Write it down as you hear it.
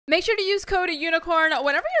Make sure to use code UNICORN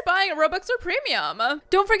whenever you're buying Robux or Premium.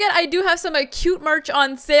 Don't forget, I do have some cute merch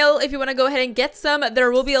on sale if you want to go ahead and get some.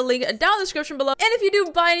 There will be a link down in the description below. And if you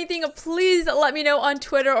do buy anything, please let me know on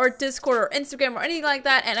Twitter or Discord or Instagram or anything like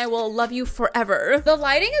that, and I will love you forever. The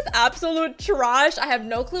lighting is absolute trash. I have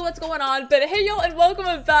no clue what's going on, but hey y'all, and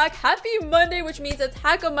welcome back. Happy Monday, which means it's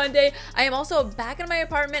Hack a Monday. I am also back in my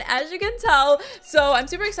apartment, as you can tell, so I'm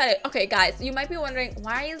super excited. Okay guys, you might be wondering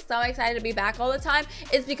why are you so excited to be back all the time.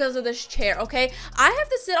 It's because of this chair. Okay, I have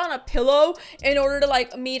to sit on a pillow in order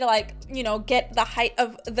to you know, get the height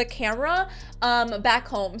of the camera back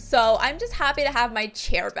home. So I'm just happy to have my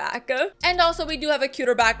chair back. And also we do have a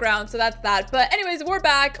cuter background, so that's that. But anyways, we're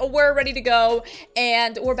back, we're ready to go,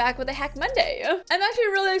 and we're back with a Hack Monday. I'm actually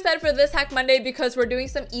really excited for this Hack Monday because we're doing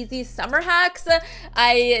some easy summer hacks.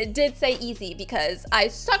 I did say easy because I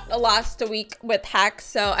sucked last week with hacks,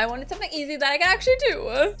 so I wanted something easy that I can actually do.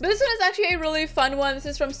 But this one is actually a really fun one. This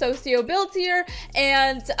is from Socio Built here,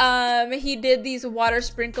 and he did these water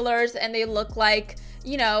sprinklers, and they look like,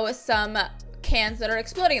 you know, some cans that are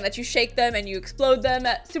exploding, that you shake them and you explode them.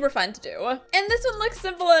 Super fun to do. And this one looks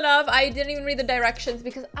simple enough. I didn't even read the directions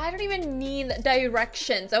because I don't even need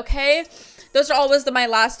directions, okay? Those are always my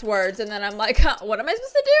last words, and then I'm like, huh, what am I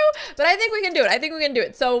supposed to do? But I think we can do it. I think we can do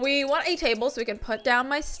it. So we want a table so we can put down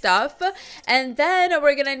my stuff, and then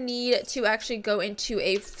we're gonna need to actually go into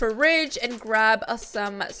a fridge and grab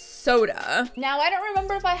some soda. Now, I don't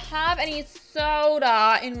remember if I have any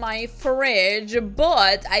soda in my fridge,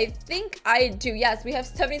 but I think I do. Yes, we have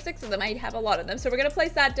 76 of them. I have a lot of them. So we're gonna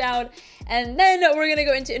place that down, and then we're gonna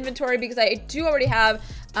go into inventory because I do already have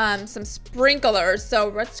some sprinklers. So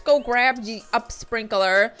let's go grab the up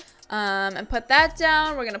sprinkler and put that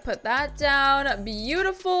down. We're gonna put that down.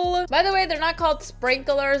 Beautiful. By the way, they're not called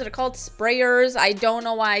sprinklers, they're called sprayers. I don't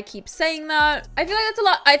know why I keep saying that. I feel like that's a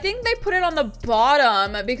lot. I think they put it on the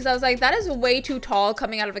bottom because I was like, that is way too tall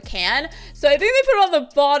coming out of a can. So I think they put it on the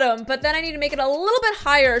bottom, but then I need to make it a little bit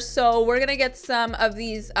higher. So we're gonna get some of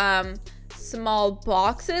these small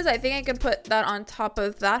boxes. I think I can put that on top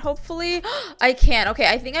of that, hopefully. I can. Okay,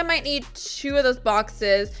 I think I might need 2 of those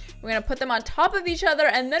boxes. We're gonna put them on top of each other,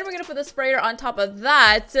 and then we're gonna put the sprayer on top of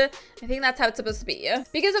that. I think that's how it's supposed to be.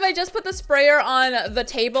 Because if I just put the sprayer on the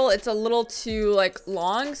table, it's a little too like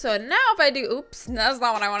long. So now if I do, oops, that's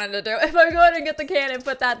not what I wanted to do. If I go ahead and get the can and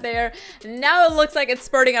put that there, now it looks like it's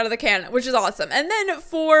spurting out of the can, which is awesome. And then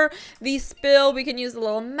for the spill, we can use a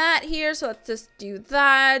little mat here. So let's just do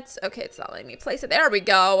that. Okay, it's not letting me place it. There we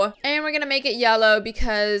go. And we're gonna make it yellow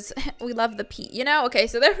because we love the pea, you know? Okay,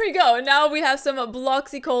 so there we go. Now we have some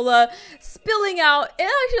Bloxy Cola spilling out.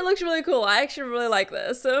 It actually looks really cool. I actually really like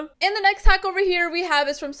this. And the next hack over here we have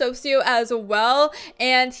is from Socio as well,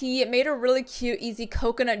 and he made a really cute easy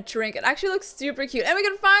coconut drink. It actually looks super cute, and we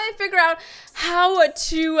can finally figure out how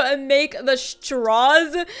to make the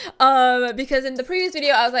straws because in the previous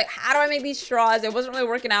video I was like, how do I make these straws? It wasn't really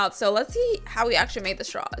working out. So let's see how we actually made the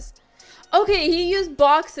straws. Okay, he used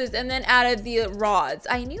boxes and then added the rods.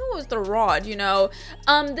 I knew it was the rod, you know.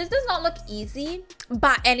 This does not look easy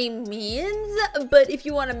by any means, but if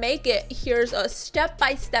you want to make it, here's a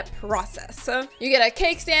step-by-step process. You get a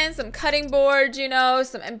cake stand, some cutting boards, you know,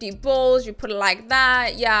 some empty bowls. You put it like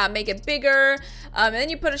that. Yeah, make it bigger. And then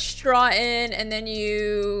you put a straw in, and then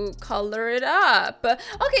you color it up.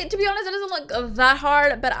 Okay, to be honest, it doesn't look that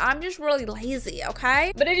hard, but I'm just really lazy,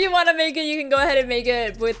 okay? But if you want to make it, you can go ahead and make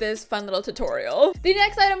it with this fun little tutorial. The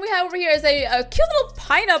next item we have over here is a cute little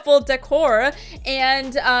pineapple decor,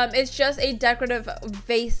 and it's just a decorative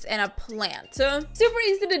vase and a plant. Super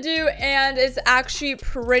easy to do, and it's actually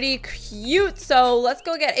pretty cute. So let's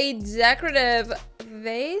go get a decorative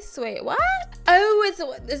vase. Wait, what?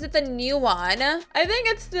 Oh, is it the new one? I think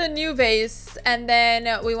it's the new vase, and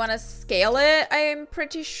then we want to scale it, I'm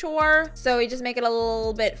pretty sure. So we just make it a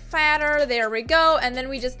little bit fatter. There we go. And then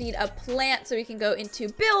we just need a plant so we can go into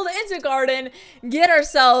build into garden, get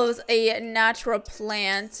ourselves a natural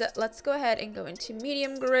plant. Let's go ahead and go into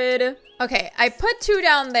medium grid. Okay, I put 2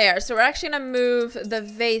 down there, so we're actually gonna move the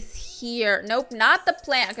vase here. Nope, not the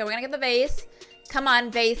plant. Okay, we're gonna get the vase. Come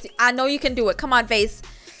on, vase. I know you can do it. Come on, vase.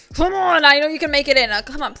 Come on, I know you can make it in.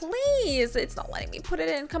 Come on, please. It's not letting me put it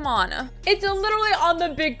in. Come on. It's literally on the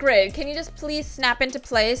big grid. Can you just please snap into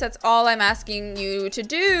place? That's all I'm asking you to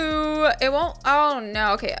do. It won't. Oh,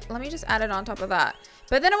 no. Okay, let me just add it on top of that.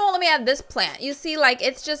 But then it won't let me add this plant. You see, like,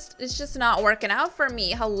 it's just not working out for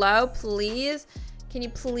me. Hello, please. Can you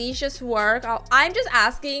please just work? I'm just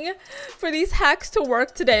asking for these hacks to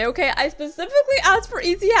work today, okay? I specifically asked for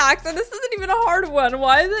easy hacks, and this isn't even a hard one.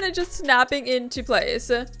 Why isn't it just snapping into place?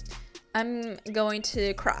 I'm going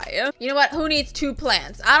to cry. You know what? Who needs 2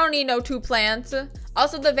 plants? I don't need no 2 plants.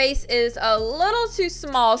 Also, the vase is a little too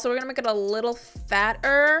small, so we're gonna make it a little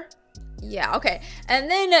fatter. Yeah, okay.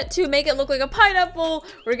 And then to make it look like a pineapple,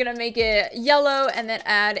 we're gonna make it yellow and then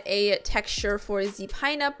add a texture for the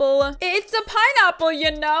pineapple. It's a pineapple,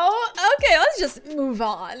 you know? Okay, let's just move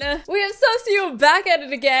on. We have Socio back at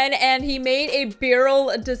it again, and he made a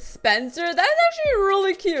barrel dispenser. That's actually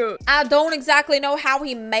really cute. I don't exactly know how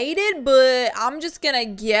he made it, but I'm just gonna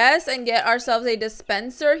guess and get ourselves a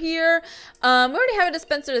dispenser here. We already have a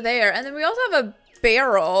dispenser there, and then we also have a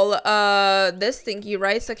barrel, this thingy,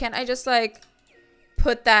 right? So can I just like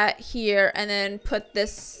put that here and then put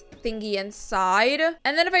this thingy inside?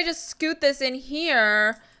 And then if I just scoot this in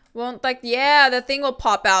here, won't like, yeah, the thing will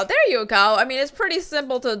pop out. There you go. I mean, it's pretty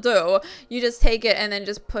simple to do. You just take it and then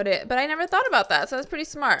just put it, but I never thought about that, so that's pretty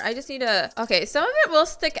smart. I just need to, okay, some of it will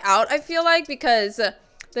stick out, I feel like, because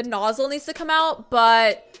the nozzle needs to come out,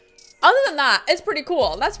 but other than that, it's pretty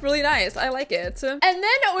cool. That's really nice. I like it. And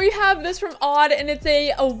then we have this from Odd, and it's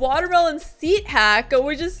a watermelon seat hack,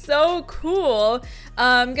 which is so cool.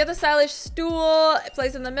 Get the stylish stool,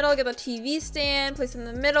 place in the middle, get the TV stand, place in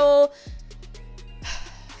the middle.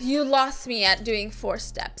 You lost me at doing 4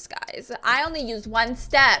 steps, guys. I only use 1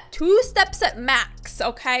 step, 2 steps at max,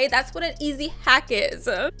 okay? That's what an easy hack is.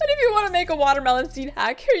 But if you want to make a watermelon seat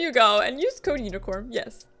hack, here you go, and use code unicorn,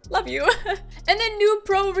 yes. Love you. And then Noob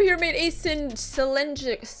Pro over here made a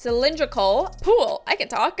cylindrical pool. I can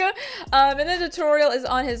talk. And the tutorial is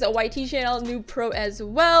on his YT channel, Noob Pro, as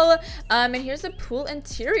well. And here's the pool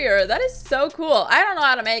interior. That is so cool. I don't know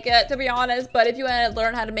how to make it, to be honest, but if you want to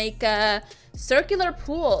learn how to make circular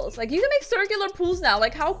pools, like you can make circular pools now,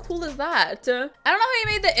 like how cool is that? I don't know how you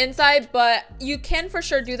made the inside, but you can for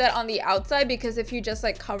sure do that on the outside, because if you just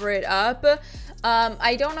like cover it up,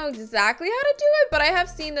 I don't know exactly how to do it, but I have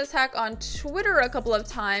seen this hack on Twitter a couple of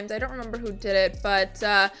times. I don't remember who did it, but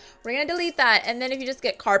we're gonna delete that. And then if you just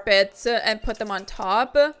get carpets and put them on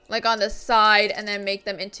top, like on the side, and then make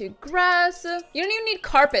them into grass. You don't even need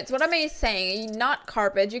carpets. What am I saying? Not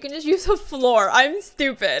carpets. You can just use a floor. I'm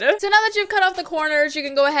stupid. So now that you've cut off the corners, you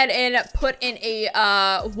can go ahead and put in a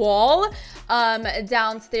wall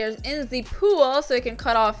downstairs in the pool, so it can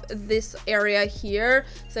cut off this area here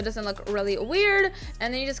so it doesn't look really weird.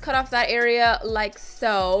 And then you just cut off that area like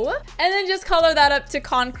so, and then just color that up to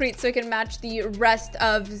concrete so it can match the rest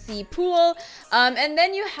of the pool. And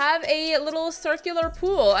then you have a little circular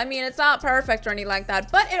pool. I mean, it's not perfect or anything like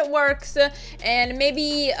that, but it works. And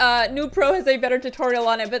maybe Noob Pro has a better tutorial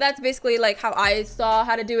on it, but that's basically like how I saw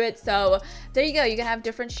how to do it. So there you go. You can have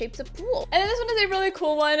different shapes of pool. And then this one is a really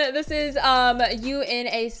cool one. This is you in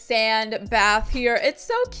a sand bath here. It's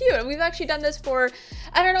so cute. We've actually done this for,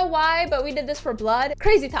 I don't know why, but we did this for blood.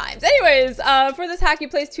 Crazy times. Anyways, for this hack, you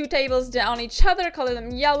place 2 tables down each other, color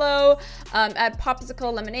them yellow, add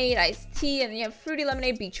popsicle, lemonade, iced tea, and then you have fruity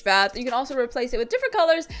lemonade beach bath. You can also replace it with different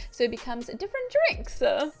colors so it becomes different drinks.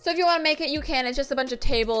 So if you want to make it, you can. It's just a bunch of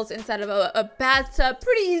tables instead of a bathtub.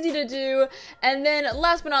 Pretty easy to do. And then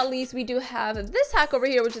last but not least, we do have this hack over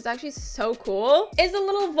here, which is actually so cool. It's a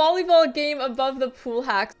little volleyball game above the pool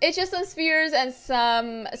hack. It's just some spheres and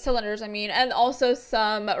some cylinders, I mean, and also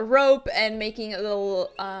some rope and making a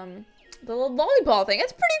little the little volleyball thing.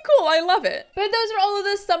 It's pretty cool. I love it. But those are all of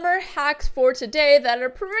the summer hacks for today that are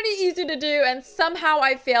pretty easy to do, and somehow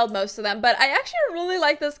I failed most of them. But I actually really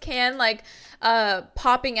like this can, like,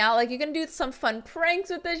 popping out. Like, you can do some fun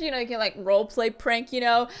pranks with this. You know, you can like role play prank, you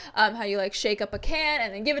know, how you like shake up a can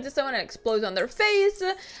and then give it to someone and it explodes on their face.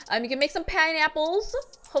 You can make some pineapples,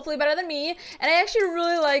 hopefully better than me. And I actually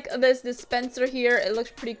really like this dispenser here. It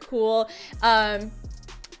looks pretty cool.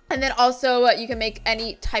 And then also you can make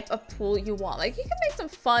any type of pool you want. Like, you can make some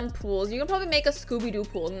fun pools. You can probably make a Scooby-Doo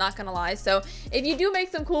pool, not gonna lie. So if you do make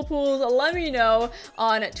some cool pools, let me know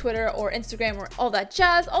on Twitter or Instagram or all that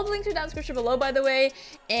jazz. All the links are down in the description below, by the way.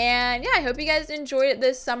 And yeah, I hope you guys enjoyed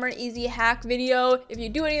this summer easy hack video. If you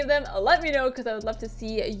do any of them, let me know, because I would love to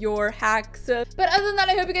see your hacks. But other than that,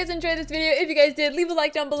 I hope you guys enjoyed this video. If you guys did, leave a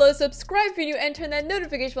like down below, subscribe if you're new, and turn that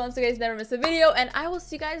notification bell on so you guys never miss a video. And I will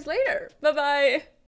see you guys later. Bye-bye.